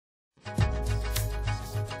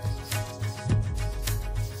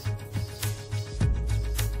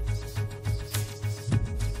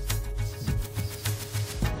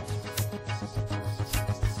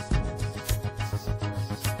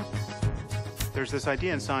There's this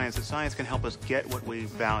idea in science that science can help us get what we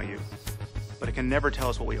value, but it can never tell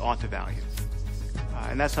us what we ought to value.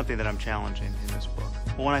 And that's something that I'm challenging in this book.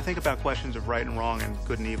 Well, when I think about questions of right and wrong and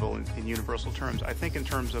good and evil in universal terms, I think in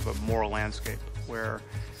terms of a moral landscape where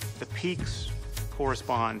the peaks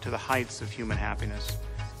correspond to the heights of human happiness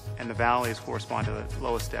and the valleys correspond to the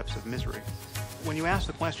lowest depths of misery. When you ask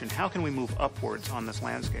the question, how can we move upwards on this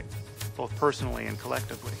landscape, both personally and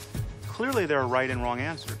collectively? Clearly there are right and wrong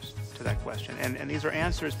answers to that question, and these are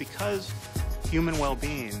answers because human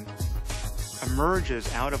well-being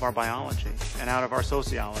emerges out of our biology and out of our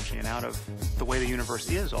sociology and out of the way the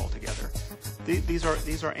universe is altogether.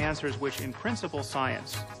 These are answers which in principle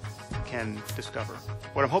science can discover.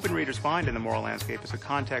 What I'm hoping readers find in The Moral Landscape is a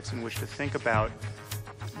context in which to think about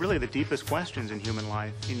really the deepest questions in human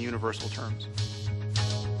life in universal terms.